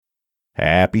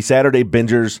Happy Saturday,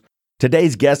 bingers.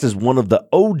 Today's guest is one of the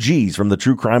OGs from the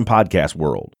true crime podcast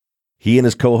world. He and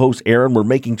his co-host Aaron were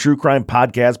making true crime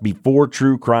podcasts before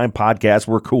true crime podcasts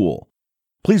were cool.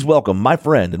 Please welcome my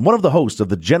friend and one of the hosts of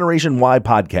the Generation Y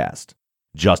podcast,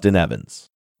 Justin Evans.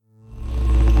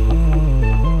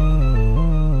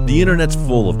 The internet's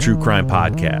full of true crime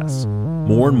podcasts.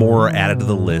 More and more are added to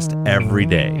the list every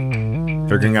day.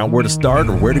 Figuring out where to start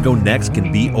or where to go next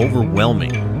can be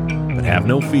overwhelming. But have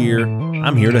no fear,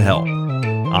 I'm here to help.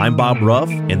 I'm Bob Ruff,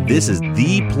 and this is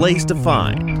the place to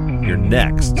find your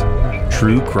next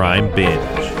true crime binge.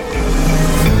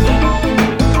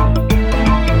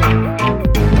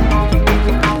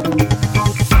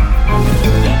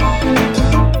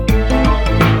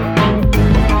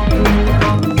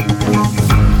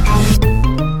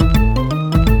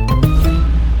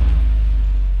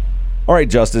 All right,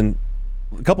 Justin,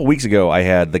 a couple weeks ago, I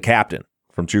had the captain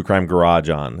from True Crime Garage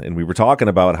on, and we were talking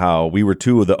about how we were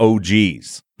two of the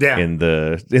OGs in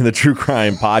the true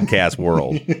crime podcast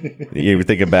world. You were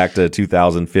thinking back to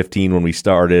 2015 when we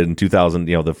started, and 2000,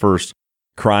 the first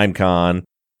Crime Con.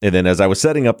 And then as I was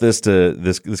setting up this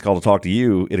call to talk to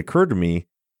you, it occurred to me,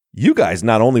 you guys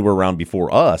not only were around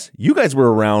before us, you guys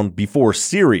were around before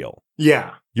Serial.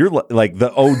 Yeah. You're like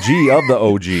the OG of the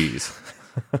OGs.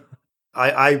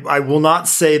 I will not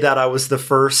say that I was the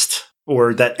first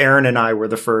or that Aaron and I were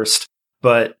the first,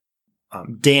 but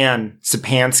Dan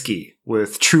Sapansky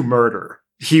with True Murder,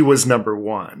 he was number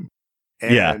one.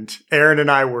 And Aaron and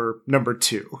I were number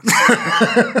two.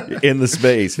 In the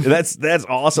space. That's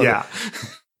awesome. Yeah.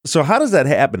 So how does that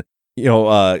happen?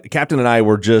 Captain and I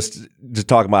were just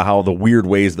talking about how the weird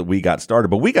ways that we got started,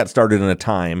 but we got started in a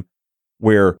time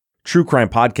where true crime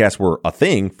podcasts were a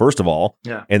thing, first of all,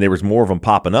 and there was more of them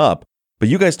popping up. But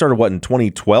you guys started, what, in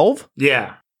 2012?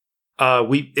 Yeah.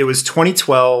 It was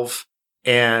 2012,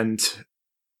 and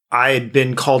I had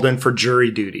been called in for jury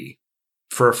duty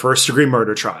for a first-degree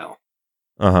murder trial.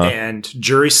 And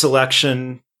jury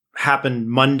selection happened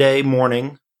Monday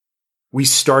morning. We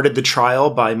started the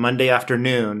trial by Monday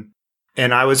afternoon,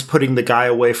 and I was putting the guy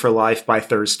away for life by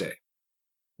Thursday.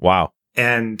 Wow.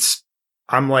 And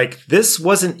I'm like, this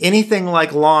wasn't anything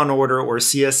like Law and Order or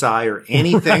CSI or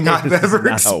anything I've ever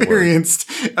experienced,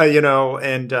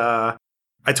 and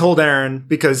I told Aaron,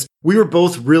 because we were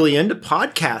both really into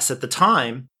podcasts at the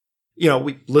time.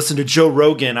 We listened to Joe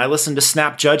Rogan. I listened to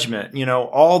Snap Judgment,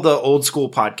 all the old school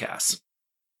podcasts.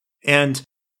 And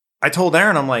I told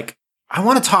Aaron, I'm like, I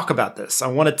want to talk about this. I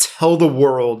want to tell the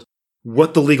world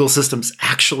what the legal system's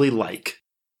actually like.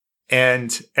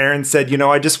 And Aaron said,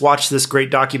 I just watched this great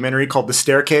documentary called The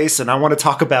Staircase, and I want to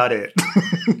talk about it.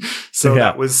 So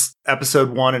that was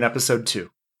episode 1 and episode 2.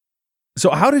 So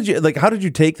how did you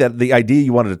take that, the idea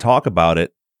you wanted to talk about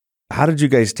it? How did you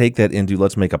guys take that into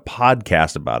let's make a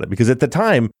podcast about it? Because at the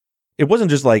time, it wasn't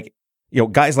just like,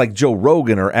 guys like Joe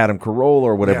Rogan or Adam Carolla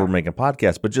or whatever were making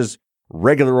podcasts, but just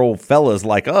regular old fellas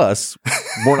like us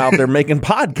weren't out there making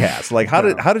podcasts. Like, how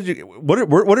did you, what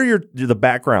are the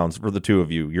backgrounds for the two of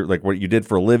you? You're like, what you did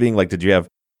for a living? Like, did you have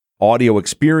audio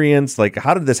experience? Like,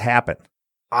 how did this happen?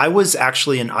 I was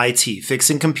actually in IT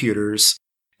fixing computers,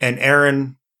 and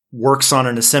Aaron works on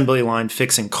an assembly line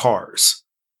fixing cars.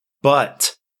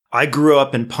 But I grew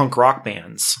up in punk rock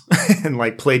bands and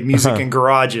played music in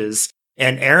garages.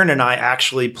 And Aaron and I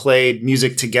actually played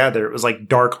music together. It was like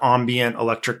dark ambient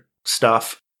electric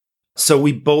stuff. So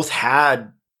we both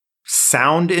had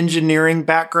sound engineering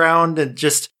background and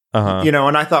just,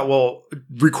 and I thought, well,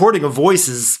 recording a voice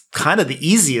is kind of the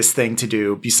easiest thing to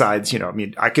do besides,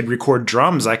 I could record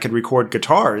drums, I could record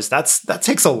guitars. That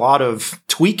takes a lot of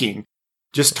tweaking.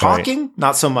 Just talking,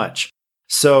 not so much.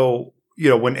 So,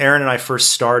 when Aaron and I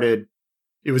first started,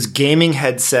 it was gaming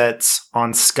headsets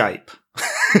on Skype.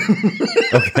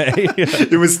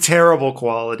 It was terrible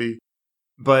quality.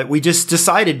 But we just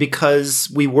decided,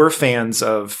 because we were fans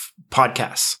of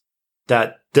podcasts,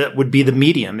 that would be the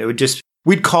medium. It would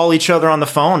we'd call each other on the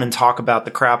phone and talk about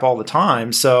the crap all the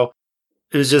time. So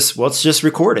it was just, let's just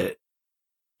record it.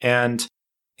 And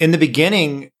in the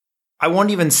beginning, I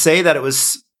won't even say that it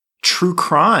was true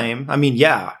crime. I mean,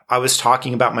 I was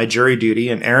talking about my jury duty,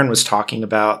 and Aaron was talking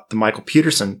about the Michael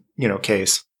Peterson,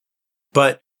 case.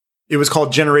 But it was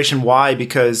called Generation Y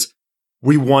because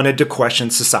we wanted to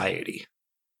question society.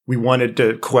 We wanted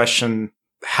to question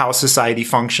how society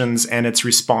functions and its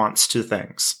response to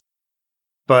things.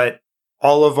 But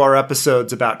all of our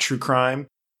episodes about true crime,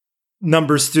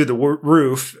 numbers through the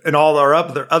roof, and all our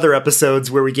other episodes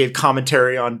where we gave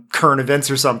commentary on current events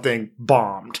or something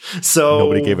bombed. So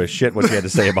nobody gave a shit what you had to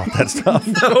say about that stuff.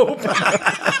 Nope.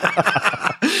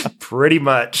 Pretty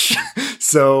much.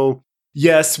 So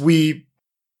yes, we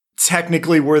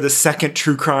technically we're the second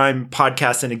true crime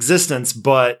podcast in existence,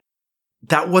 but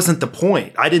that wasn't the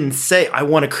point. I didn't say I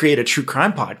want to create a true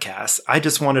crime podcast. I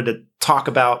just wanted to talk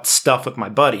about stuff with my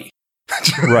buddy.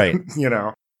 Right.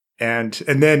 And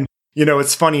then,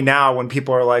 it's funny now when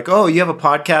people are like, oh, you have a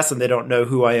podcast, and they don't know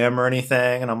who I am or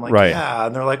anything. And I'm like, right. Yeah.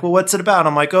 And they're like, well, what's it about?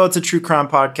 I'm like, oh, it's a true crime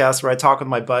podcast where I talk with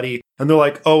my buddy. And they're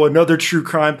like, oh, another true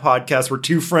crime podcast where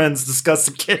two friends discuss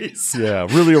a case. Yeah.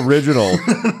 Really original.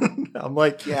 I'm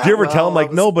like, yeah. Do you ever tell them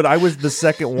like, no, but I was the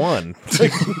second one.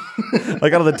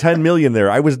 Like out of the 10 million there,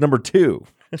 I was number 2.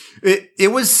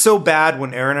 It was so bad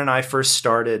when Aaron and I first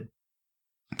started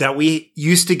that we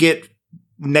used to get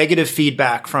negative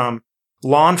feedback from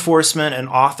law enforcement and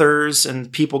authors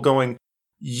and people going,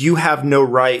 you have no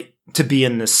right to be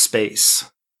in this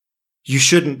space. You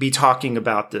shouldn't be talking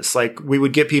about this. Like, we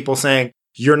would get people saying,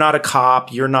 you're not a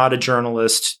cop, you're not a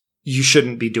journalist, you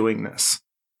shouldn't be doing this.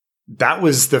 That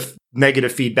was the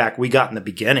negative feedback we got in the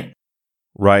beginning.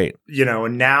 Right.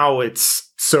 And now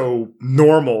it's so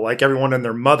normal. Like, everyone and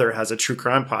their mother has a true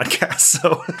crime podcast.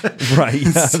 So right.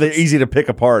 Yeah, they're easy to pick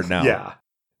apart now. Yeah.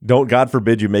 Don't, God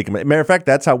forbid, you make them. Matter of fact,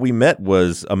 that's how we met,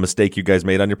 was a mistake you guys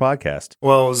made on your podcast.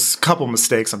 Well, it was a couple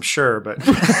mistakes, I'm sure, but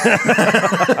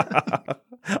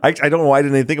I don't know why I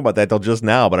didn't think about that till just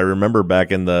now, but I remember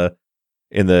back in the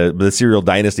Serial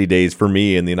Dynasty days for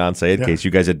me in the Anand Syed case, you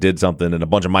guys had did something, and a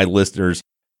bunch of my listeners,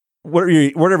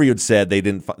 whatever you had said, they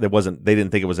didn't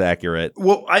think it was accurate.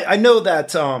 Well, I know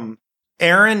that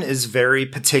Aaron is very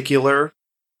particular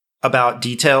about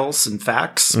details and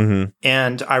facts,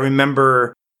 and I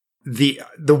remember the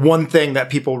one thing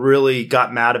that people really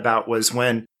got mad about was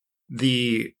when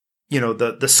the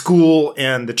school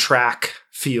and the track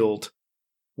field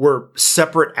were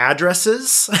separate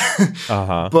addresses,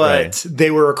 but they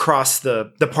were across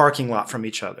the parking lot from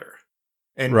each other.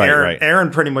 And Aaron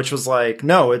pretty much was like,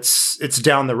 no, it's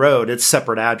down the road. It's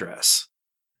separate address.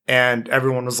 And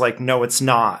everyone was like, no, it's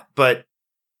not. But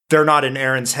they're not in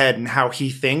Aaron's head and how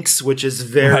he thinks, which is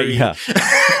very,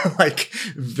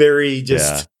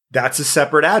 that's a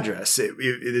separate address.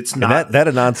 It's not. And that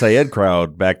Anand Syed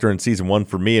crowd back during season 1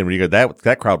 for me, and when you go,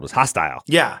 that crowd was hostile.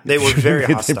 Yeah, they were very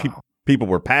hostile. People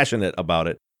were passionate about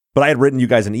it. But I had written you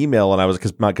guys an email, and I was,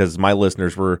 because my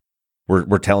listeners were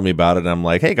telling me about it, and I'm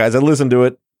like, hey guys, I listened to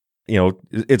it.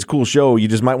 It's a cool show. You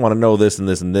just might want to know this and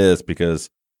this and this because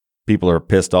people are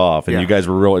pissed off. And you guys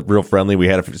were real friendly. We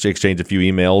had to exchange a few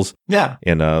emails. Yeah.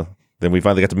 And then we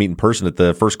finally got to meet in person at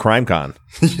the first Crime Con.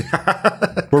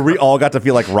 Where we all got to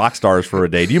feel like rock stars for a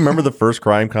day. Do you remember the first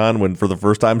Crime Con when for the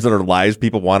first times in our lives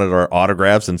people wanted our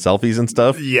autographs and selfies and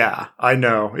stuff? Yeah, I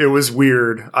know. It was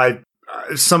weird.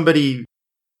 Somebody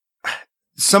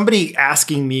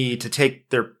asking me to take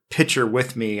their picture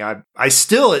with me. It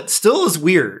still is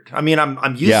weird. I mean,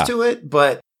 I'm used to it,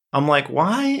 but I'm like,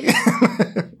 why?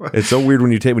 It's so weird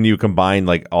when you combine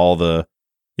like all the,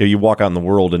 you walk out in the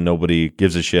world and nobody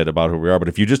gives a shit about who we are. But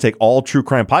if you just take all true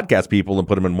crime podcast people and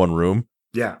put them in one room,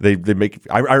 they make.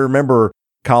 I remember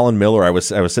Colin Miller. I was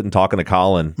sitting talking to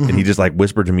Colin, and he just like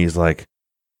whispered to me, he's like,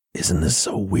 "Isn't this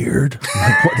so weird?"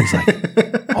 I'm like, what? He's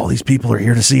like, "All these people are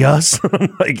here to see us."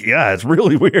 I'm like, "Yeah, it's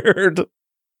really weird."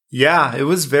 Yeah, it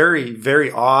was very, very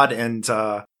odd, and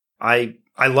I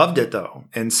loved it though.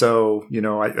 And so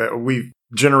we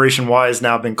Generation Y has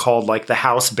now been called like the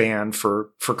house band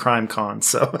for Crime Con.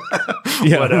 So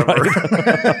whatever.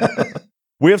 Right.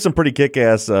 We have some pretty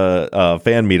kick-ass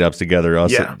fan meetups together.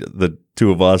 The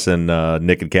two of us and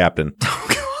Nick and Captain.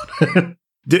 Oh God.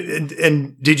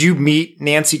 Did you meet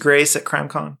Nancy Grace at Crime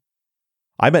Con?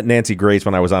 I met Nancy Grace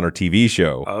when I was on her TV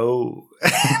show. Oh.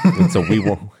 And so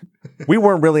we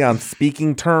weren't really on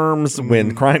speaking terms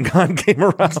when Crime Con came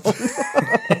around.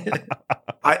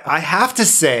 I have to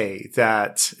say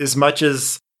that as much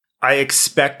as I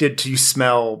expected to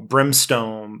smell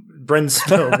brimstone when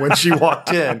she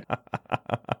walked in,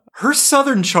 her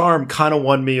Southern charm kind of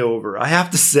won me over. I have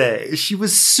to say, she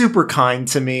was super kind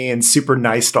to me and super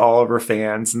nice to all of her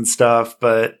fans and stuff,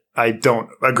 but I don't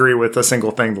agree with a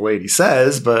single thing the lady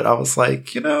says, but I was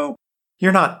like,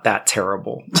 you're not that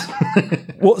terrible.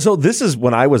 Well, so this is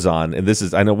when I was on,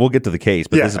 and I know we'll get to the case,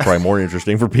 but this is probably more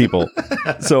interesting for people.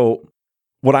 So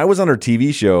when I was on her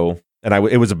TV show, and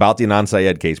it was about the Anand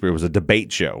Syed case, but it was a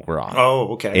debate show we're on.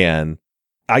 Oh, okay. And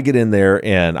I get in there,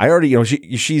 and I already,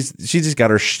 she's just got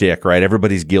her shtick, right?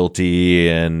 Everybody's guilty,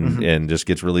 and just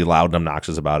gets really loud and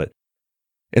obnoxious about it.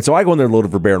 And so I go in there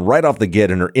loaded for bear, and right off the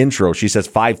get in her intro, she says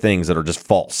 5 things that are just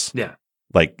false. Yeah.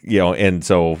 Like, and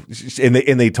so, and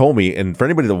they told me, and for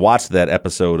anybody that watched that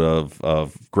episode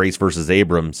of Grace versus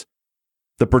Abrams,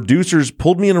 the producers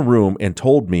pulled me in a room and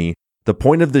told me the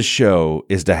point of this show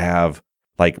is to have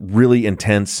like really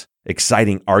intense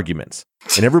exciting arguments.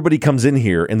 And everybody comes in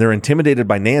here and they're intimidated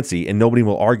by Nancy and nobody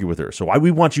will argue with her. So why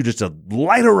we want you just to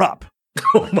light her up.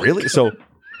 Really?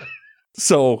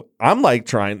 So I'm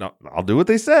like I'll do what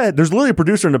they said. There's literally a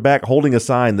producer in the back holding a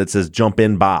sign that says "Jump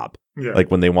in, Bob." Yeah. Like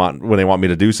when they want me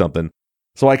to do something.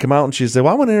 So I come out and she said,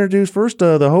 "Well, I want to introduce first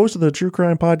the host of the true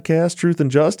crime podcast, Truth and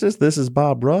Justice. This is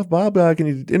Bob Ruff. Bob, can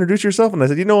you introduce yourself?" And I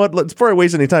said, "You know what? Before I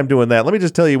waste any time doing that, let me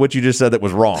just tell you what you just said that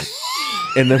was wrong."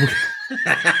 And then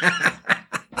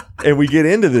and we get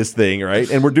into this thing, right?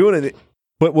 And we're doing it.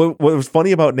 But what was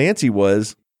funny about Nancy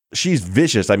was she's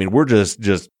vicious. I mean, we're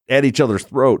just at each other's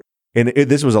throat. And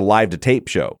this was a live to tape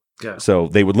show. Yeah. So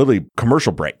they would literally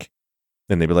commercial break.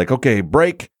 And they'd be like, "Okay,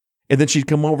 break." And then she'd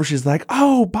come over. She's like,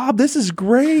 "Oh, Bob, this is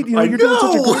great. You know, you're doing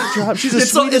such a great job. She's the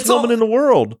sweetest woman in the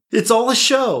world." It's all a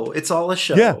show. It's all a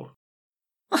show. Yeah.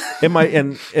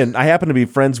 And I happen to be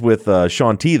friends with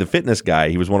Sean T, the fitness guy.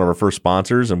 He was one of our first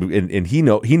sponsors, and he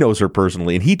knows her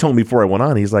personally. And he told me before I went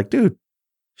on, he's like, "Dude,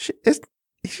 she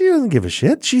doesn't give a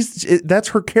shit. That's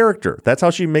her character. That's how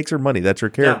she makes her money. That's her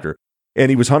character." Yeah. And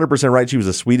he was 100% right. She was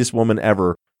the sweetest woman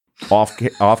ever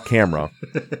off camera,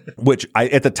 which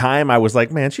at the time I was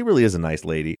like, man, she really is a nice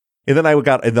lady. And then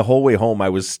and the whole way home, I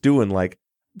was stewing like,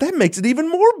 that makes it even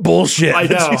more bullshit. I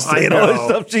know. She's saying all this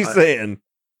stuff she's saying.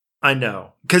 I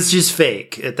know. Because she's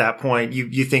fake at that point.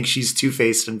 You think she's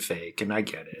two-faced and fake, and I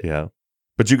get it. Yeah.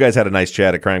 But you guys had a nice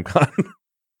chat at CrimeCon.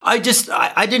 I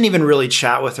didn't even really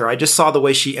chat with her. I just saw the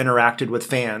way she interacted with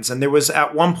fans. And there was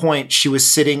at one point she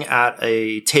was sitting at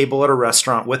a table at a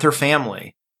restaurant with her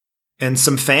family. And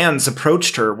some fans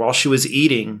approached her while she was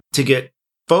eating to get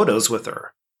photos with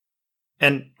her.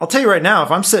 And I'll tell you right now, if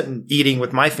I'm sitting eating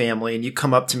with my family and you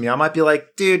come up to me, I might be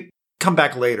like, "Dude, come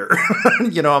back later."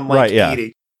 I'm like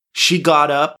eating. She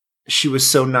got up. She was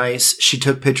so nice. She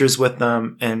took pictures with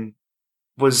them and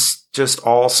was just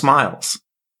all smiles.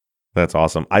 That's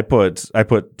awesome. I put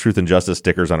Truth and Justice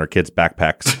stickers on her kids'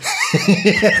 backpacks.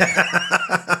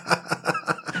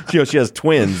 She has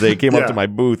twins. They came up to my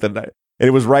booth, and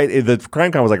it was right. The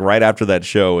CrimeCon was like right after that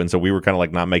show, and so we were kind of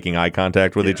like not making eye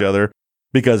contact with each other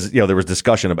because there was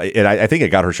discussion about it. I think it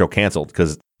got her show canceled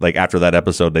because like after that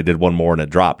episode, they did one more and it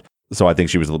dropped. So I think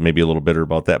she was maybe a little bitter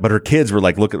about that. But her kids were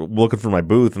like looking for my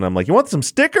booth, and I'm like, "You want some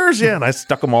stickers?" Yeah, and I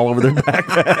stuck them all over their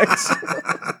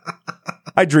backpacks.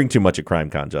 I drink too much at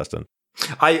CrimeCon, Justin.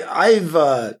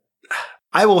 I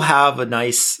will have a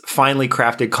nice, finely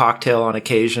crafted cocktail on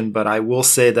occasion, but I will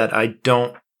say that I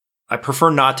prefer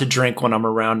not to drink when I'm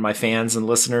around my fans and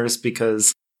listeners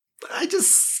because I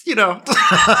just,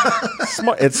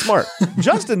 Smart. It's smart.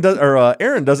 Justin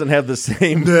Aaron doesn't have the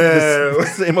same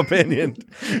same opinion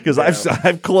because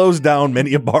I've closed down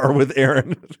many a bar with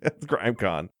Aaron at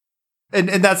CrimeCon. And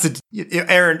that's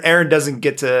Aaron doesn't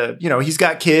get to, he's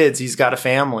got kids, he's got a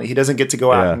family. He doesn't get to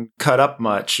go out and cut up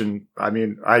much. And I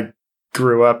mean, I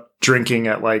grew up drinking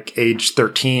at like age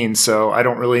 13, so I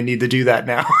don't really need to do that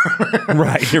now.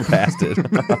 Right. You're past it.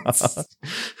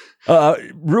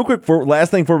 Real quick,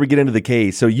 last thing before we get into the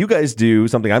case. So you guys do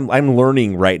something I'm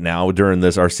learning right now during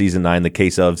our season 9, the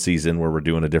case of season, where we're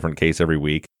doing a different case every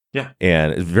week. Yeah.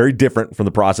 And it's very different from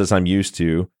the process I'm used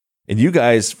to. And you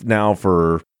guys now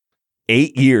for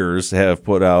 8 years have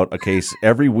put out a case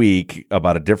every week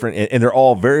about a different, and they're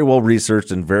all very well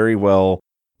researched and very well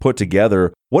put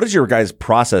together. What is your guys'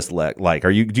 process like? Do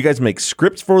you guys make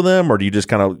scripts for them, or do you just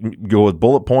kind of go with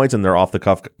bullet points and they're off the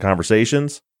cuff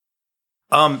conversations?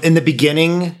 In the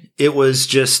beginning, it was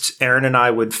just Aaron and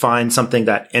I would find something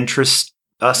that interests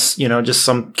us, just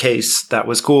some case that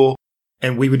was cool.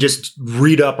 And we would just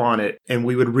read up on it, and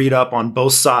we would read up on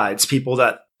both sides, people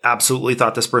that absolutely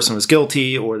thought this person was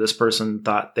guilty or this person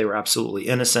thought they were absolutely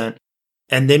innocent.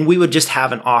 And then we would just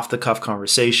have an off-the-cuff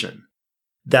conversation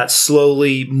that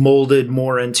slowly molded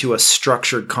more into a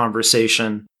structured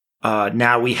conversation.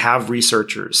 Now we have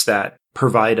researchers that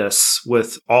provide us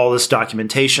with all this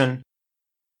documentation.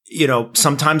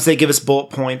 Sometimes they give us bullet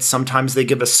points, sometimes they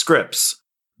give us scripts.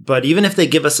 But even if they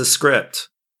give us a script,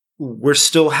 we're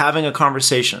still having a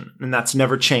conversation, and that's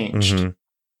never changed. Mm-hmm.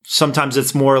 Sometimes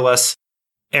it's more or less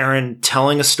Aaron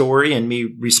telling a story and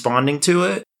me responding to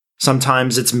it.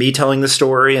 Sometimes it's me telling the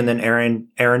story and then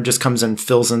Aaron just comes and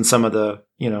fills in some of the,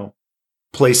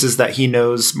 places that he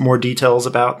knows more details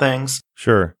about things.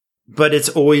 Sure. But it's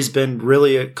always been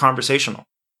really conversational.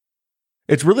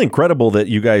 It's really incredible that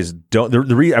you guys don't.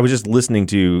 I was just listening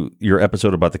to your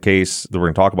episode about the case that we're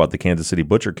going to talk about, the Kansas City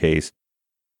Butcher case.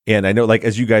 And I know, like,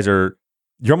 as you guys you're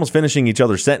almost finishing each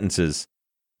other's sentences.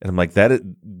 And I'm like,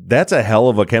 that's a hell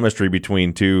of a chemistry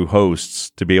between two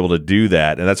hosts to be able to do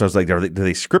that. And that's why I was like, do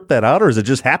they script that out, or does it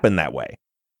just happen that way?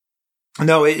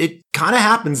 No, it kind of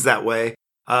happens that way.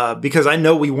 because I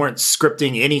know we weren't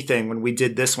scripting anything when we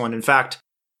did this one. In fact,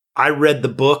 I read the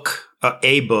book,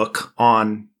 a book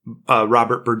on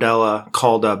Robert Berdella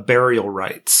called Burial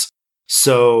Rites.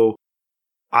 So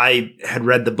I had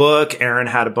read the book. Aaron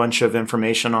had a bunch of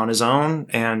information on his own,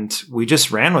 and we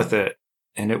just ran with it.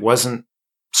 And it wasn't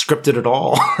scripted at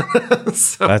all.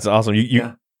 So, that's awesome.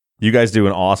 You guys do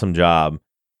an awesome job.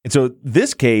 And so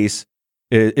this case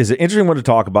is an interesting one to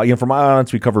talk about. You know, for my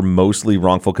audience, we cover mostly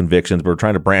wrongful convictions, but we're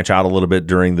trying to branch out a little bit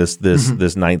during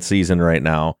this ninth season right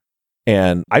now.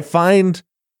 And I find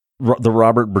the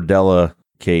Robert Berdella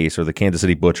case, or the Kansas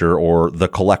City Butcher, or the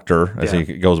Collector, as he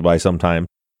goes by sometime,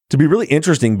 to be really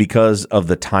interesting because of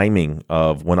the timing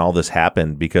of when all this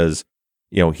happened. Because,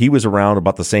 you know, he was around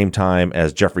about the same time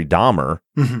as Jeffrey Dahmer,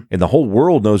 and the whole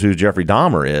world knows who Jeffrey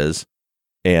Dahmer is,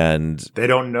 and they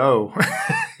don't know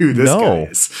who this guy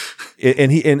is.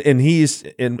 And he's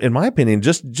in my opinion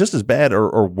just as bad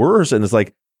or worse. And it's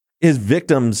like his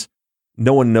victims,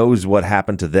 no one knows what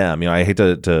happened to them. You know, I hate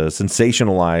to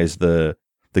sensationalize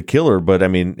the killer, but I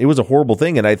mean, it was a horrible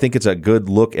thing. And I think it's a good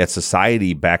look at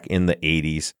society back in the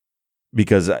 80s,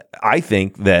 because I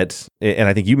think that, and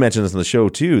I think you mentioned this in the show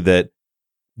too, that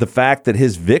the fact that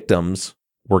his victims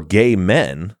were gay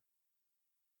men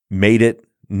made it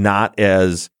not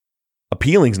as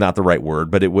appealing, is not the right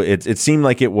word, but it seemed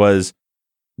like it was,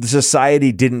 the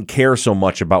society didn't care so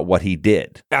much about what he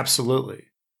did. Absolutely.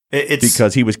 It's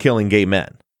because he was killing gay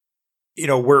men. You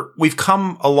know, we've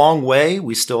come a long way.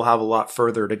 We still have a lot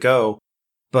further to go,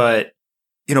 but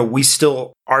you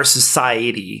know, our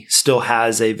society still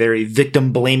has a very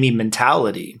victim blaming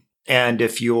mentality. And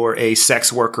if you're a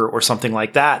sex worker or something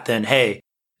like that, then hey,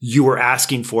 you were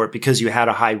asking for it because you had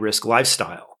a high risk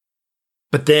lifestyle.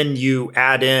 But then you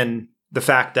add in the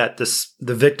fact that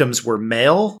the victims were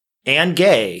male and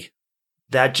gay.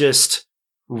 That just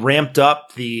ramped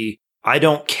up the, I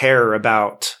don't care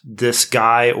about this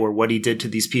guy or what he did to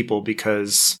these people,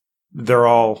 because they're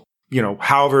all, you know,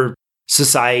 however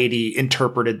society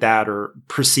interpreted that or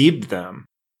perceived them.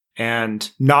 And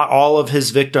not all of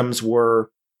his victims were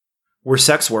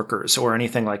sex workers or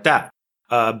anything like that.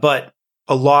 But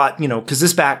a lot, you know, because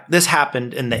this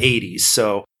happened in the 80s.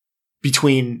 So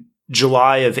between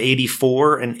July of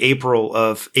 84 and April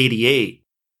of 88,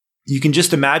 you can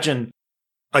just imagine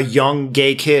a young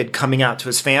gay kid coming out to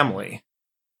his family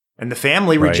and the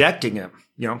family rejecting him,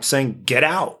 you know, saying, get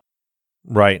out.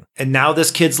 Right. And now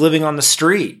this kid's living on the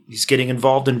street. He's getting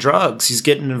involved in drugs. He's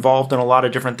getting involved in a lot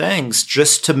of different things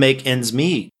just to make ends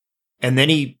meet. And then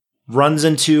he runs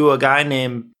into a guy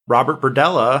named Robert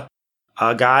Berdella,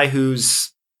 a guy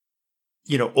who's,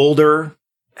 you know, older,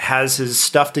 has his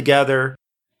stuff together,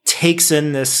 takes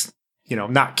in this, you know,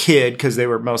 not kid, because they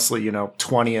were mostly, you know,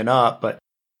 20 and up, but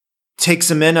takes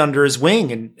him in under his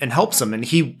wing and helps him. And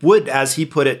he would, as he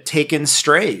put it, take in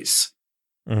strays.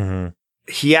 Mm-hmm.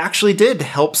 He actually did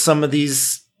help some of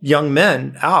these young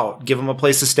men out, give them a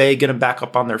place to stay, get them back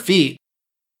up on their feet.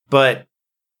 But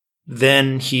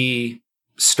then he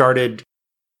started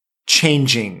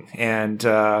changing and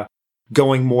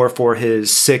going more for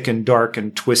his sick and dark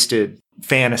and twisted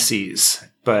fantasies.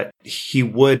 But he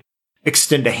would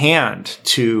extend a hand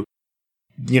to,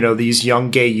 you know, these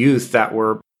young gay youth that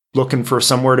were looking for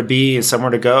somewhere to be and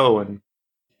somewhere to go. And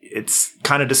it's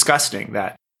kind of disgusting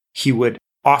that he would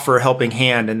offer a helping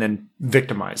hand and then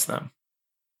victimize them.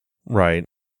 Right.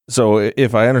 So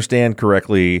if I understand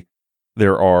correctly,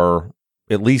 there are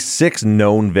at least 6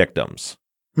 known victims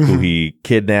who he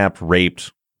kidnapped,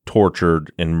 raped,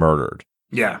 tortured, and murdered.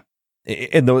 Yeah.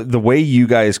 And the way you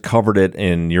guys covered it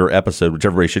in your episode, which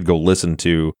everybody should go listen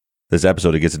to this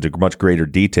episode, it gets into much greater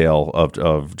detail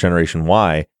of Generation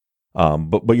Y.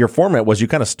 But your format was you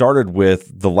kind of started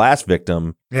with the last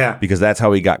victim, because that's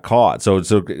how he got caught. So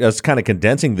that's kind of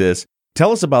condensing this.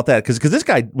 Tell us about that, because this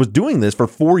guy was doing this for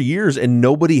 4 years and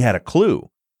nobody had a clue.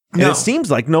 And it seems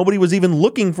like nobody was even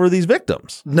looking for these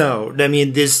victims. No, I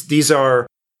mean these are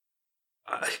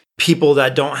people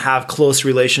that don't have close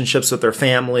relationships with their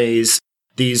families.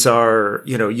 These are,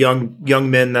 you know,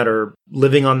 young men that are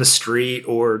living on the street,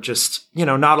 or just, you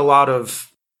know, not a lot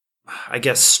of, I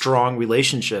guess, strong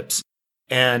relationships.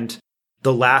 And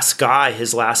the last guy,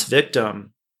 his last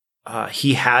victim,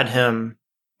 he had him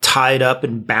tied up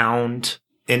and bound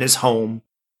in his home.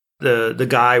 The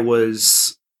guy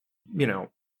was, you know,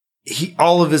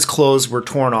 all of his clothes were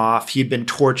torn off. He'd been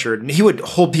tortured, and he would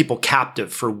hold people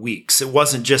captive for weeks. It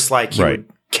wasn't just like he would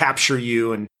capture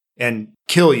you and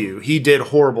kill you. He did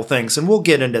horrible things, and we'll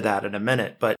get into that in a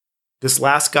minute. But this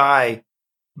last guy,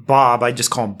 Bob, I just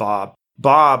call him Bob.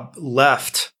 Bob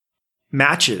left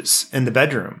matches in the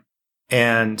bedroom,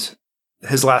 and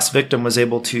his last victim was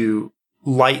able to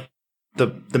light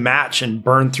the match and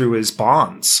burn through his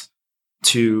bonds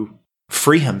to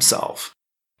free himself.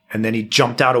 And then he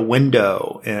jumped out a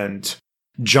window and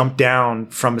jumped down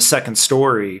from a second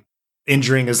story,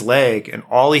 injuring his leg. And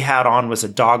all he had on was a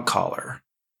dog collar.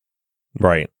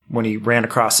 Right. When he ran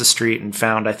across the street and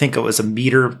found, I think it was a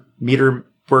meter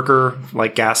worker,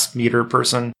 like gas meter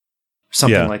person,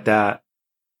 something like that.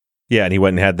 Yeah. And he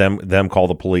went and had them call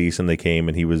the police, and they came,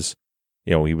 and he was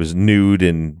nude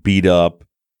and beat up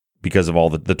because of all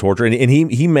the torture. And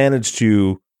he managed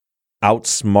to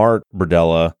outsmart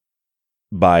Berdella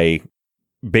by,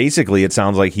 basically, it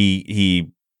sounds like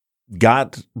he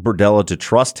got Berdella to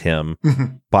trust him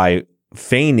by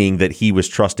feigning that he was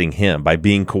trusting him, by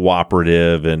being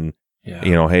cooperative and,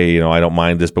 hey, I don't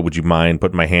mind this, but would you mind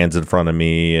putting my hands in front of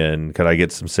me, and could I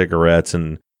get some cigarettes?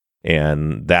 And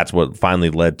that's what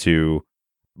finally led to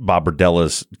Bob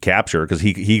Berdella's capture, because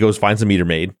he goes, finds a meter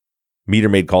maid. Meter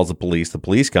maid calls the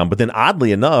police come, but then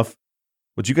oddly enough,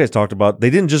 what you guys talked about, they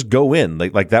didn't just go in,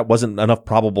 like that wasn't enough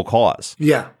probable cause.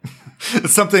 Yeah.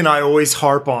 It's something I always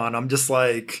harp on. I'm just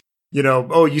like,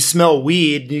 you smell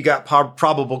weed and you got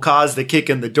probable cause to kick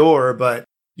in the door, but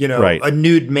right. A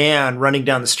nude man running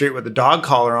down the street with a dog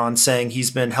collar on saying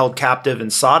he's been held captive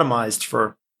and sodomized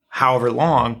for however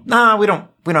long. Nah, we don't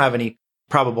have any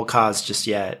probable cause just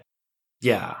yet.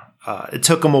 Yeah. It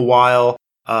took them a while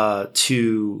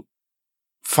to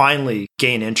finally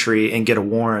gain entry and get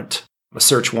a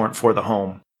search warrant for the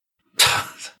home.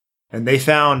 And they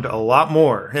found a lot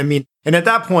more. I mean, and at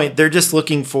that point, they're just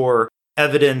looking for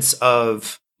evidence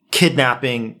of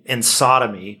kidnapping and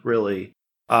sodomy, really.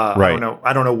 Right.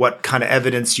 I don't know what kind of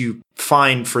evidence you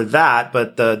find for that,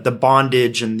 but the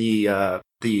bondage and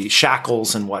the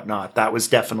shackles and whatnot, that was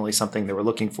definitely something they were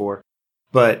looking for.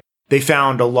 But they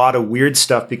found a lot of weird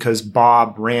stuff because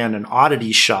Bob ran an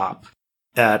oddity shop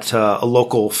at a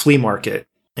local flea market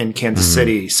in Kansas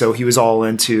City. So he was all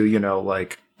into,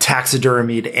 like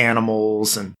taxidermied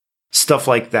animals and stuff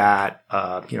like that,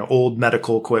 old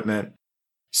medical equipment.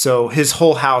 So his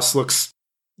whole house looks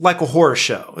like a horror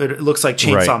show. It looks like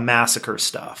Chainsaw Massacre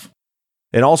stuff.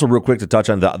 And also, real quick, to touch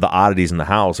on the oddities in the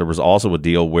house, there was also a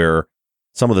deal where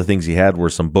some of the things he had were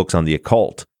some books on the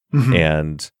occult,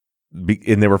 and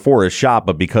they were for his shop,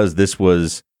 but because this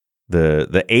was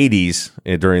the 80s,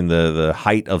 during the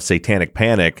height of satanic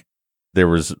panic, there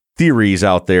was theories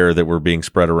out there that were being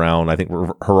spread around. I think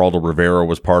Geraldo Rivera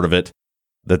was part of it,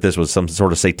 that this was some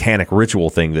sort of satanic ritual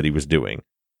thing that he was doing,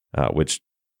 which,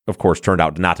 of course, turned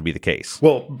out not to be the case.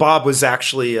 Well, Bob was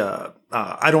actually,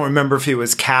 I don't remember if he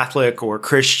was Catholic or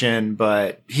Christian,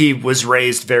 but he was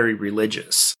raised very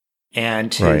religious.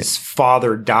 And his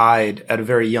father died at a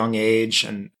very young age.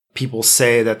 And people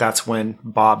say that that's when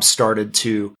Bob started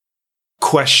to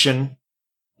question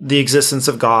the existence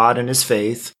of God and his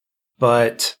faith.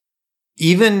 But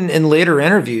even in later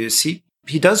interviews, he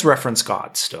does reference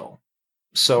God still.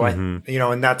 So, and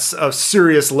that's a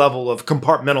serious level of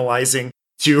compartmentalizing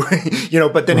to,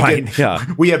 but then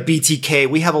again, we have BTK.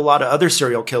 We have a lot of other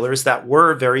serial killers that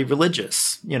were very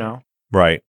religious,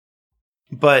 Right.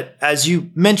 But as you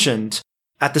mentioned,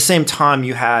 at the same time,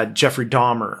 you had Jeffrey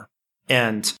Dahmer,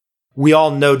 and we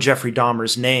all know Jeffrey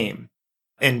Dahmer's name.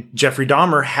 And Jeffrey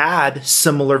Dahmer had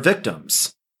similar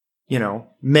victims,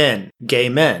 gay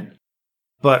men.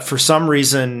 But for some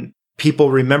reason,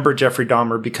 people remember Jeffrey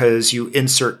Dahmer because you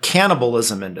insert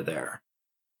cannibalism into there.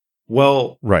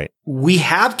 Well, we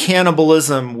have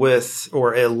cannibalism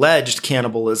or alleged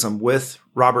cannibalism with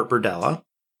Robert Berdella,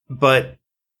 but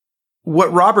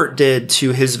what Robert did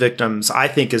to his victims, I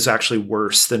think, is actually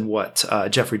worse than what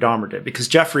Jeffrey Dahmer did, because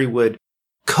Jeffrey would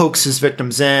coax his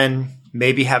victims in,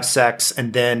 maybe have sex,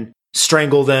 and then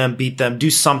strangle them, beat them, do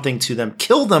something to them,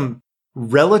 kill them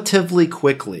relatively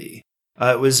quickly.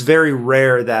 It was very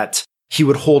rare that he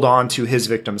would hold on to his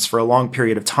victims for a long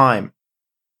period of time.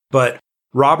 But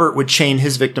Robert would chain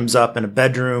his victims up in a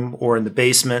bedroom or in the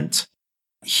basement.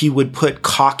 He would put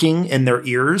caulking in their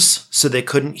ears so they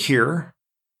couldn't hear.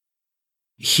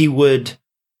 He would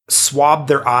swab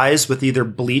their eyes with either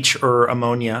bleach or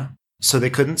ammonia so they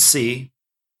couldn't see.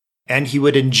 And he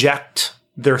would inject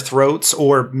their throats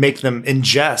or make them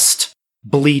ingest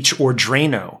bleach or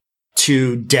Drano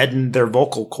to deaden their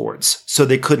vocal cords so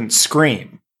they couldn't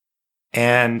scream.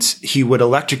 And he would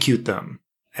electrocute them,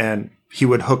 and he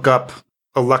would hook up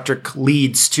electric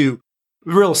leads to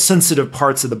real sensitive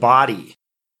parts of the body,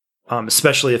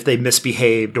 especially if they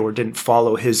misbehaved or didn't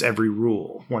follow his every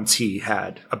rule once he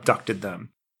had abducted them.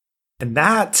 And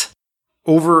that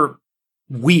over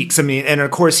weeks. I mean, and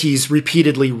of course, he's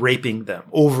repeatedly raping them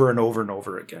over and over and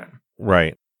over again.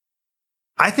 Right.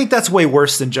 I think that's way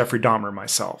worse than Jeffrey Dahmer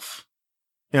myself.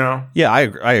 you know? Yeah,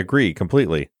 I agree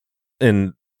completely.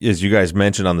 And as you guys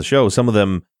mentioned on the show, some of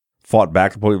them fought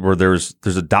back to the point where there's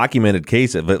a documented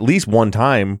case of at least one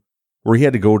time where he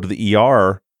had to go to the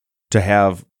ER to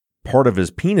have part of his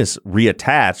penis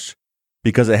reattached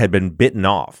because it had been bitten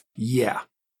off. Yeah.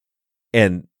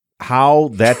 And how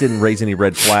that didn't raise any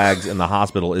red flags in the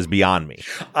hospital is beyond me.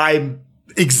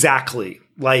 Exactly.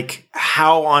 Like,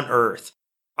 how on earth?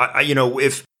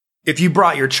 If you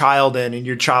brought your child in and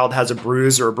your child has a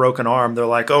bruise or a broken arm, they're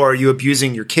like, oh, are you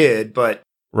abusing your kid? But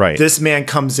right. This man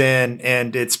comes in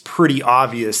and it's pretty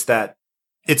obvious that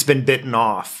it's been bitten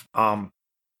off.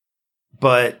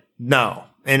 But no.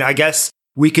 And I guess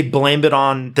we could blame it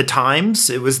on the times.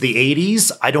 It was the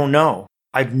 80s. I don't know.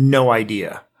 I have no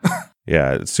idea.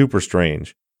 Yeah, it's super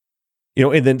strange.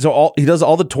 And then he does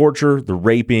all the torture, the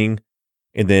raping,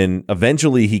 and then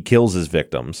eventually he kills his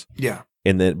victims. Yeah.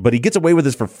 But he gets away with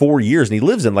this for 4 years, and he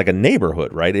lives in like a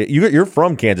neighborhood, right? You're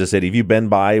from Kansas City. Have you been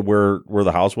by where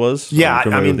the house was? Yeah,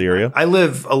 with the area? I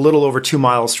live a little over 2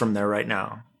 miles from there right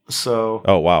now. So,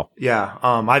 oh wow, yeah.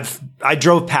 I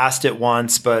drove past it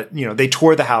once, but they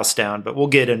tore the house down. But we'll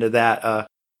get into that.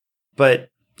 But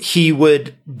he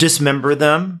would dismember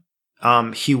them.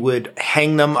 He would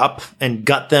hang them up and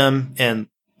gut them and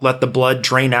let the blood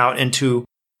drain out into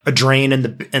a drain in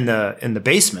the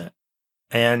basement.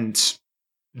 And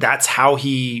that's how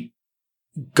he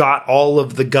got all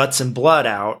of the guts and blood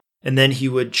out. And then he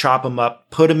would chop them up,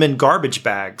 put them in garbage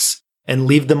bags, and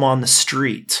leave them on the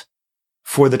street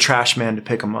for the trash man to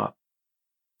pick them up.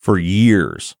 For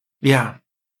years. Yeah.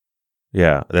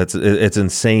 Yeah. It's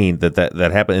insane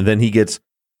that happened. And then he gets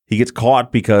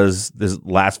caught because this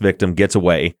last victim gets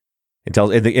away and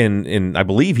tells, and I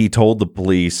believe he told the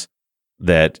police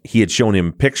that he had shown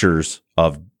him pictures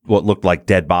of what looked like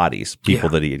dead bodies, people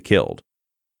that he had killed.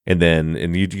 And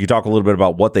you talk a little bit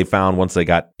about what they found once they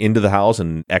got into the house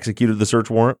and executed the search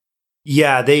warrant?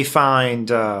 Yeah, they find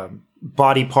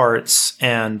body parts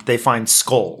and they find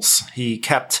skulls. He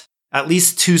kept at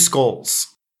least 2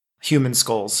 skulls, human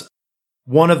skulls.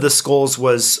 One of the skulls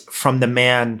was from the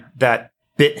man that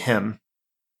bit him.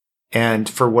 And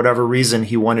for whatever reason,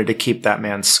 he wanted to keep that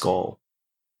man's skull.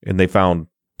 And they found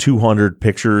 200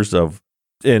 pictures of,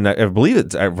 and I believe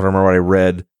if I remember what I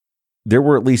read, there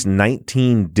were at least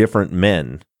 19 different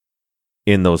men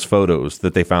in those photos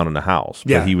that they found in the house.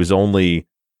 Yeah. But he was only,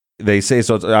 they say,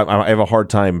 so I have a hard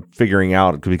time figuring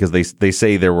out because they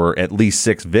say there were at least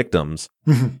 6 victims.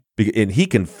 And he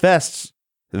confessed.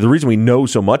 The reason we know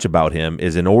so much about him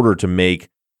is in order to make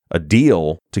a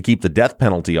deal to keep the death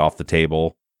penalty off the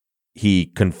table, he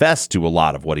confessed to a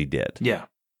lot of what he did. Yeah.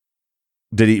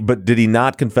 Did he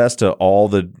not confess to all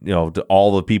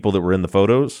the people that were in the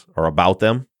photos or about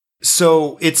them?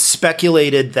 So it's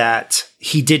speculated that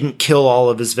he didn't kill all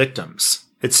of his victims.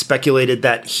 It's speculated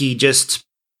that he just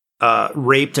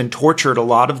raped and tortured a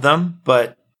lot of them,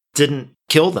 but didn't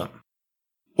kill them.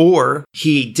 Or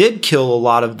he did kill a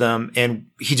lot of them and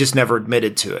he just never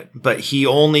admitted to it. But he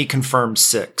only confirmed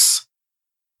 6.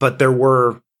 But there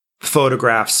were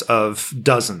photographs of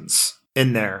dozens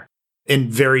in there in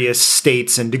various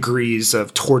states and degrees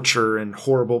of torture and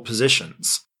horrible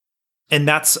positions. And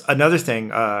that's another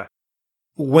thing.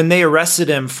 When they arrested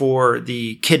him for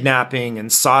the kidnapping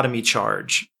and sodomy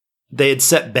charge, they had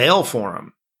set bail for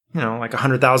him, like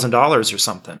 $100,000 or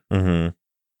something. Mm-hmm.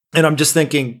 And I'm just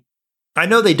thinking, I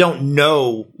know they don't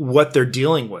know what they're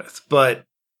dealing with, but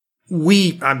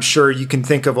I'm sure you can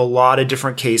think of a lot of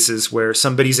different cases where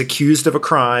somebody's accused of a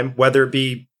crime, whether it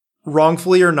be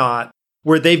wrongfully or not,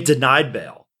 where they've denied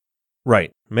bail.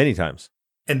 Right. Many times.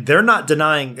 And they're not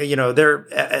denying,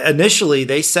 initially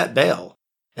they set bail.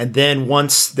 And then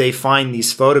once they find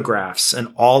these photographs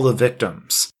and all the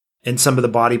victims and some of the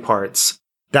body parts,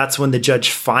 that's when the judge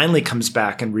finally comes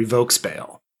back and revokes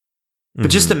bail. But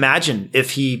just imagine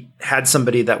if he had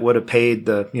somebody that would have paid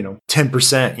the,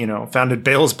 10%, founded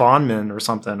bail's bondman or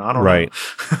something. I don't know. Right.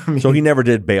 So he never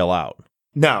did bail out.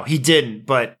 No, he didn't.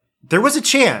 But there was a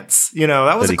chance,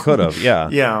 that he could have. Yeah.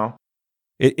 Yeah.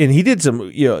 And he did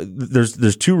some,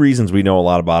 there's 2 reasons we know a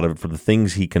lot about it for the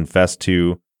things he confessed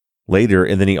to later.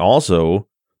 And then he also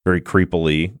very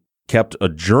creepily kept a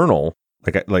journal,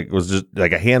 like was just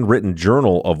like a handwritten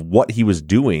journal of what he was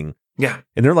doing. Yeah.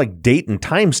 And they're like date and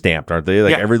time stamped, aren't they?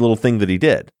 Like every little thing that he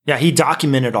did. Yeah. He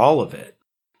documented all of it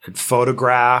and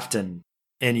photographed and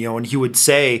he would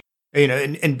say,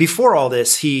 and before all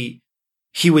this, he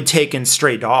would take in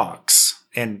stray dogs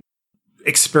and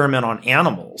experiment on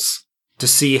animals to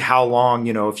see how long,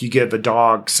 if you give a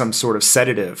dog some sort of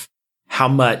sedative, how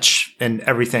much and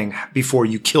everything before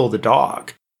you kill the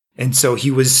dog. And so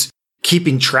he was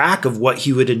keeping track of what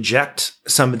he would inject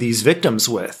some of these victims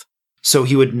with, so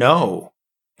he would know.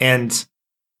 And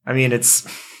I mean,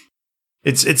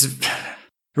 it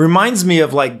reminds me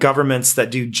of like governments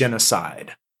that do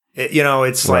genocide.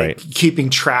 It's like keeping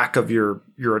track of your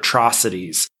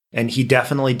atrocities. And he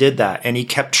definitely did that. And he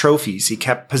kept trophies. He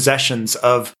kept possessions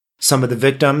of some of the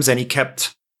victims, and he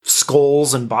kept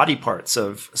skulls and body parts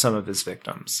of some of his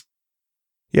victims.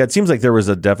 Yeah, it seems like there was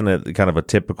a definite kind of a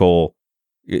typical,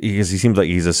 because he seems like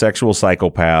he's a sexual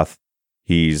psychopath.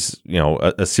 He's,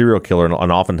 a serial killer.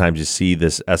 And oftentimes you see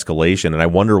this escalation. And I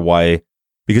wonder why,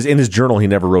 because in his journal, he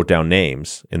never wrote down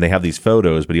names. And they have these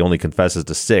photos, but he only confesses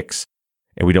to 6.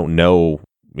 And we don't know,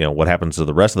 what happens to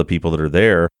the rest of the people that are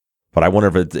there. But I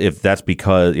wonder if that's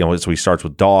because, so he starts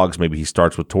with dogs, maybe he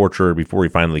starts with torture before he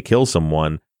finally kills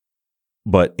someone.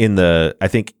 But I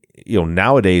think,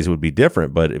 nowadays it would be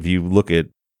different. But if you look at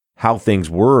how things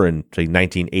were in, say,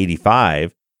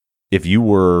 1985, if you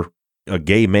were a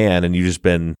gay man and you just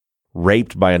been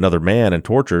raped by another man and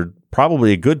tortured,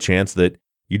 probably a good chance that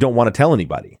you don't want to tell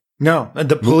anybody. No, and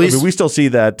the police. I mean, we still see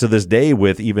that to this day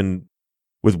with women,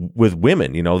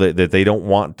 that they don't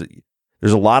want to.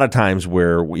 There's a lot of times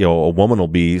where, a woman will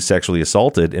be sexually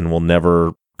assaulted and will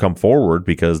never come forward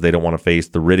because they don't want to face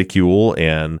the ridicule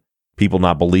and people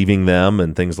not believing them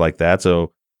and things like that.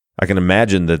 So I can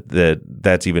imagine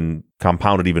that's even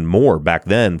compounded even more back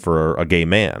then for a gay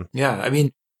man. Yeah. I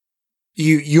mean,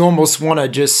 you almost want to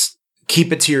just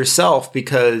keep it to yourself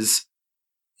because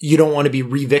you don't want to be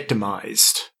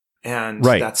re-victimized. And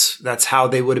that's how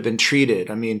they would have been treated.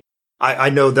 I mean,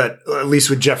 I know that at least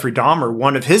with Jeffrey Dahmer,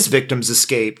 one of his victims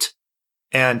escaped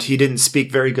and he didn't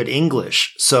speak very good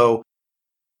English. So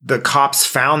the cops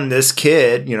found this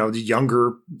kid, the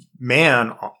younger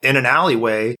man in an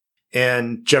alleyway,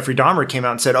 and Jeffrey Dahmer came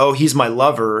out and said, "Oh, he's my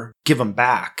lover. Give him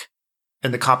back."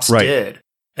 And the cops did.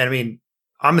 And I mean,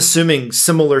 I'm assuming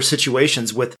similar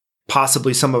situations with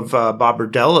possibly some of Bob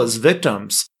Berdella's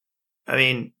victims. I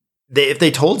mean, if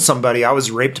they told somebody I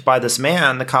was raped by this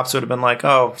man, the cops would have been like,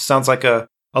 "Oh, sounds like a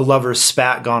lover's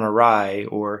spat gone awry,"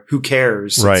 or "Who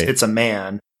cares? Right. It's a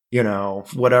man,"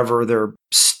 whatever their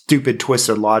stupid,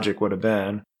 twisted logic would have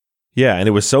been. Yeah, and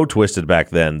it was so twisted back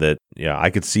then that, I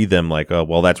could see them like, "Oh,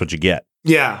 well, that's what you get."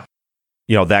 Yeah.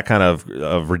 That kind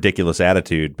of ridiculous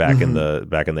attitude back in the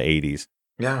 80s.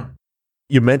 Yeah.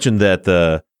 You mentioned that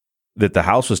the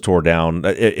house was tore down.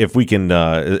 If we can,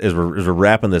 as we're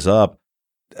wrapping this up,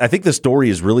 I think the story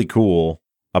is really cool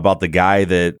about the guy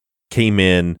that came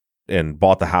in and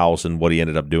bought the house and what he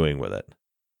ended up doing with it.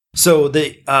 So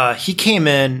he came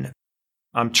in.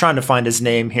 I'm trying to find his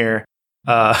name here.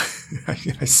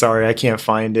 Sorry, I can't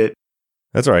find it.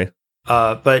 That's all right.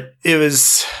 But it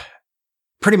was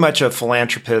pretty much a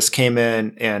philanthropist, came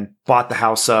in and bought the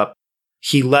house up.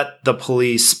 He let the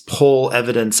police pull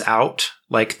evidence out,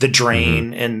 like the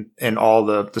drain and all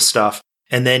the stuff.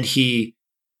 And then he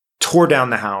tore down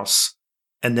the house.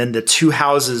 And then the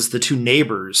two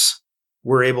neighbors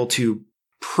were able to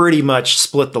pretty much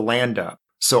split the land up.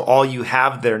 So all you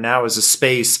have there now is a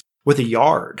space with a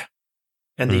yard.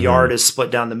 And the yard is split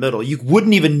down the middle. You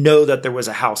wouldn't even know that there was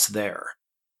a house there.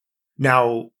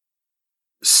 Now,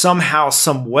 somehow,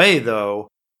 some way, though,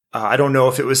 I don't know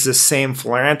if it was the same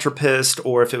philanthropist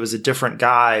or if it was a different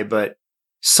guy, but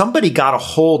somebody got a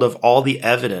hold of all the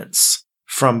evidence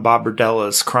from Bob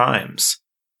Berdella's crimes.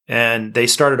 And they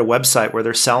started a website where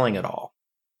they're selling it all.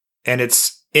 And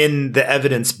it's in the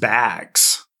evidence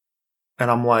bags. And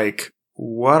I'm like,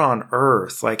 what on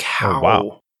earth? Like, how? Oh,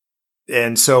 wow.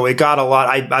 And so it got a lot.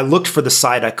 I looked for the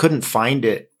site. I couldn't find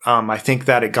it. I think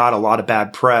that it got a lot of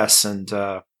bad press and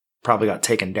probably got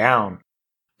taken down.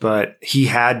 But he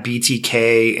had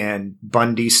BTK and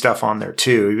Bundy stuff on there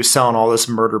too. He was selling all this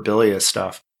murderabilia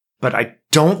stuff. But I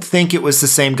don't think it was the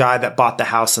same guy that bought the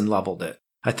house and leveled it.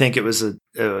 I think it was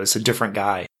a different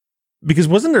guy. Because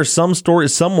wasn't there some story,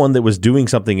 someone that was doing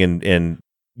something and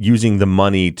using the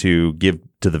money to give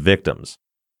to the victims?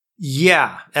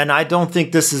 Yeah, and I don't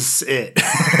think this is it.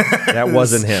 That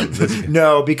wasn't him.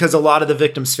 No, because a lot of the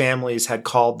victims' families had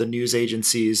called the news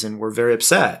agencies and were very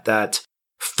upset that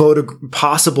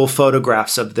possible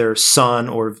photographs of their son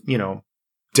or,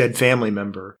 dead family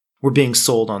member were being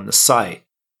sold on the site.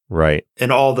 Right.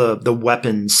 And all the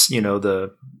weapons,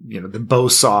 the bow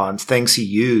saw and things he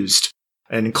used,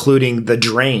 and including the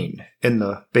drain in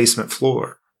the basement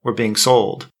floor, were being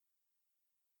sold.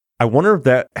 I wonder if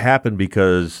that happened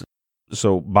because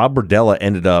Bob Berdella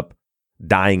ended up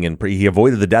dying he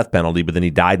avoided the death penalty, but then he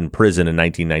died in prison in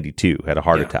 1992, had a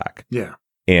heart attack. Yeah.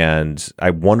 And I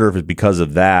wonder if it's because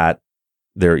of that,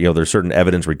 there's certain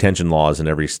evidence retention laws in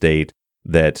every state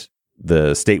that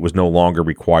the state was no longer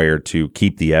required to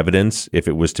keep the evidence if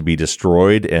it was to be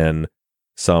destroyed, and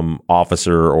some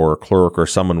officer or clerk or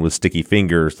someone with sticky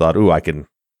fingers thought, "Ooh, I can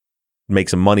make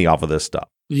some money off of this stuff."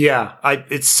 Yeah,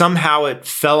 it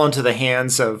fell into the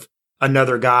hands of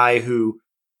another guy who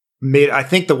I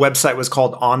think the website was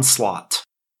called Onslaught.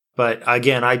 But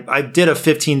again, I did a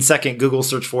 15-second Google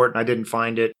search for it and I didn't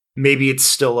find it. Maybe it's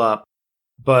still up.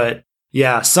 But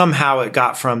yeah, somehow it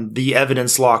got from the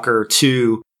evidence locker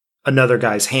to another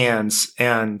guy's hands.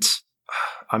 And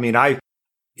I mean, I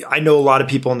know a lot of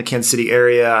people in the Kansas City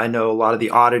area. I know a lot of the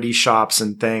oddity shops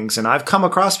and things. And I've come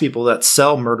across people that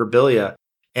sell murderabilia.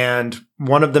 And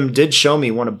one of them did show me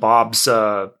one of Bob's,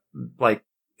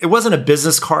 it wasn't a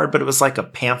business card, but it was like a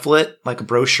pamphlet, like a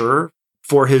brochure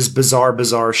for his Bizarre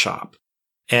Bazaar shop.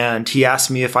 And he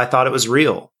asked me if I thought it was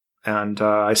real. And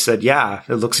I said, yeah,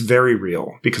 it looks very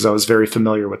real, because I was very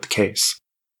familiar with the case.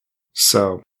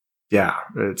 So yeah,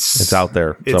 it's out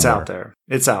there. It's out there.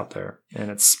 It's out there. And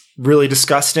it's really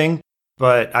disgusting.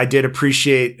 But I did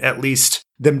appreciate at least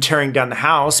them tearing down the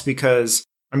house, because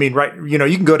I mean, right, you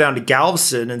can go down to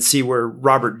Galveston and see where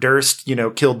Robert Durst,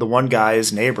 killed the one guy,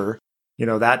 his neighbor.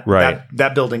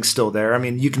 That building's still there. I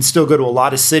mean, you can still go to a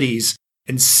lot of cities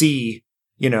and see,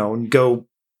 and go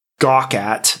gawk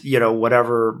at,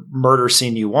 whatever murder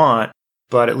scene you want.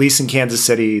 But at least in Kansas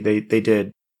City, they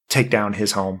did take down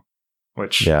his home,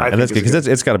 which I think that's good, because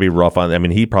it's got to be rough on. I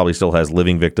mean, he probably still has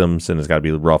living victims, and it's got to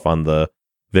be rough on the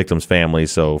victims' family.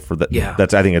 So for that,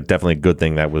 that's, I think, definitely a good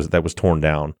thing that was torn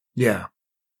down. Yeah.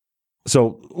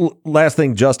 So last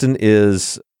thing, Justin,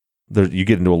 is you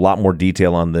get into a lot more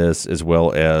detail on this, as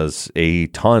well as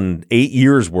 8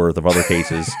 years worth of other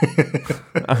cases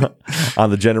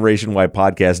on the Generation Y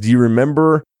podcast. Do you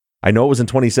remember? I know it was in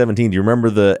 2017. Do you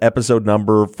remember the episode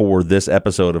number for this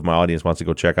episode, if my audience wants to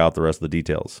go check out the rest of the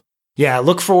details? Yeah,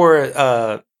 look for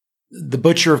The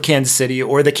Butcher of Kansas City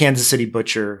or The Kansas City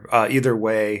Butcher, either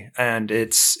way. And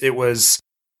it was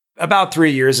about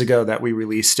 3 years ago that we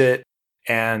released it.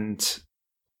 And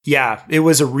yeah, it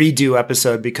was a redo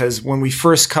episode, because when we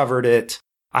first covered it,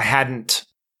 I hadn't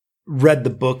read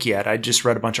the book yet. I just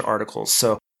read a bunch of articles.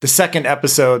 So the second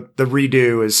episode, the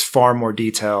redo, is far more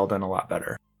detailed and a lot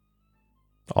better.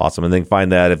 Awesome. And they can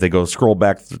find that if they go scroll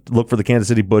back, look for the Kansas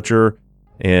City Butcher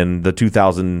in the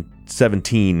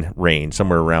 2017 range,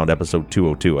 somewhere around episode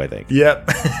 202, I think.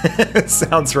 Yep.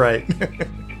 Sounds right.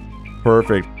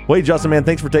 Perfect. Well, hey, Justin, man,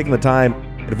 thanks for taking the time.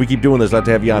 And if we keep doing this, I'd like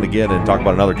to have you on again and talk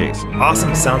about another case.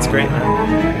 Awesome. Sounds great,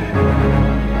 man.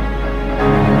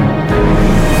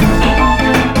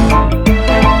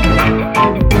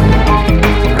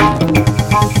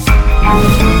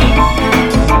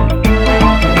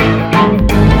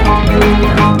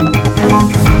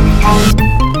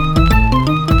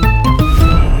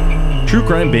 True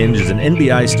Crime Binge is an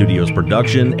NBI Studios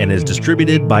production and is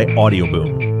distributed by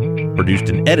Audioboom. Produced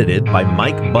and edited by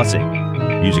Mike Bussing.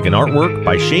 Music and artwork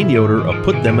by Shane Yoder of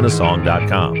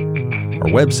PutThemInASong.com. Our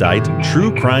website,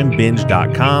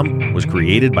 TrueCrimeBinge.com, was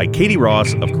created by Katie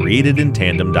Ross of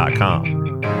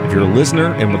CreatedInTandem.com. If you're a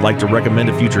listener and would like to recommend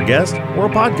a future guest, or a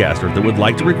podcaster that would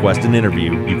like to request an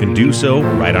interview, you can do so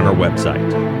right on our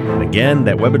website. And again,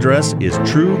 that web address is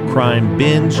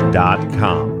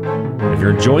TrueCrimeBinge.com. If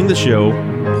you're enjoying the show,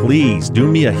 please do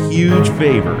me a huge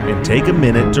favor and take a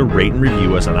minute to rate and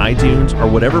review us on iTunes or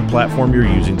whatever platform you're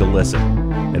using to listen.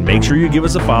 And make sure you give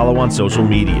us a follow on social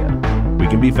media. We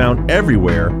can be found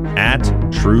everywhere at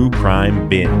True Crime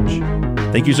Binge.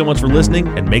 Thank you so much for listening,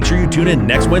 and make sure you tune in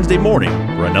next Wednesday morning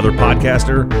for another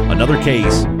podcaster, another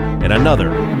case, and another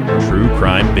True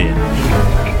Crime Binge.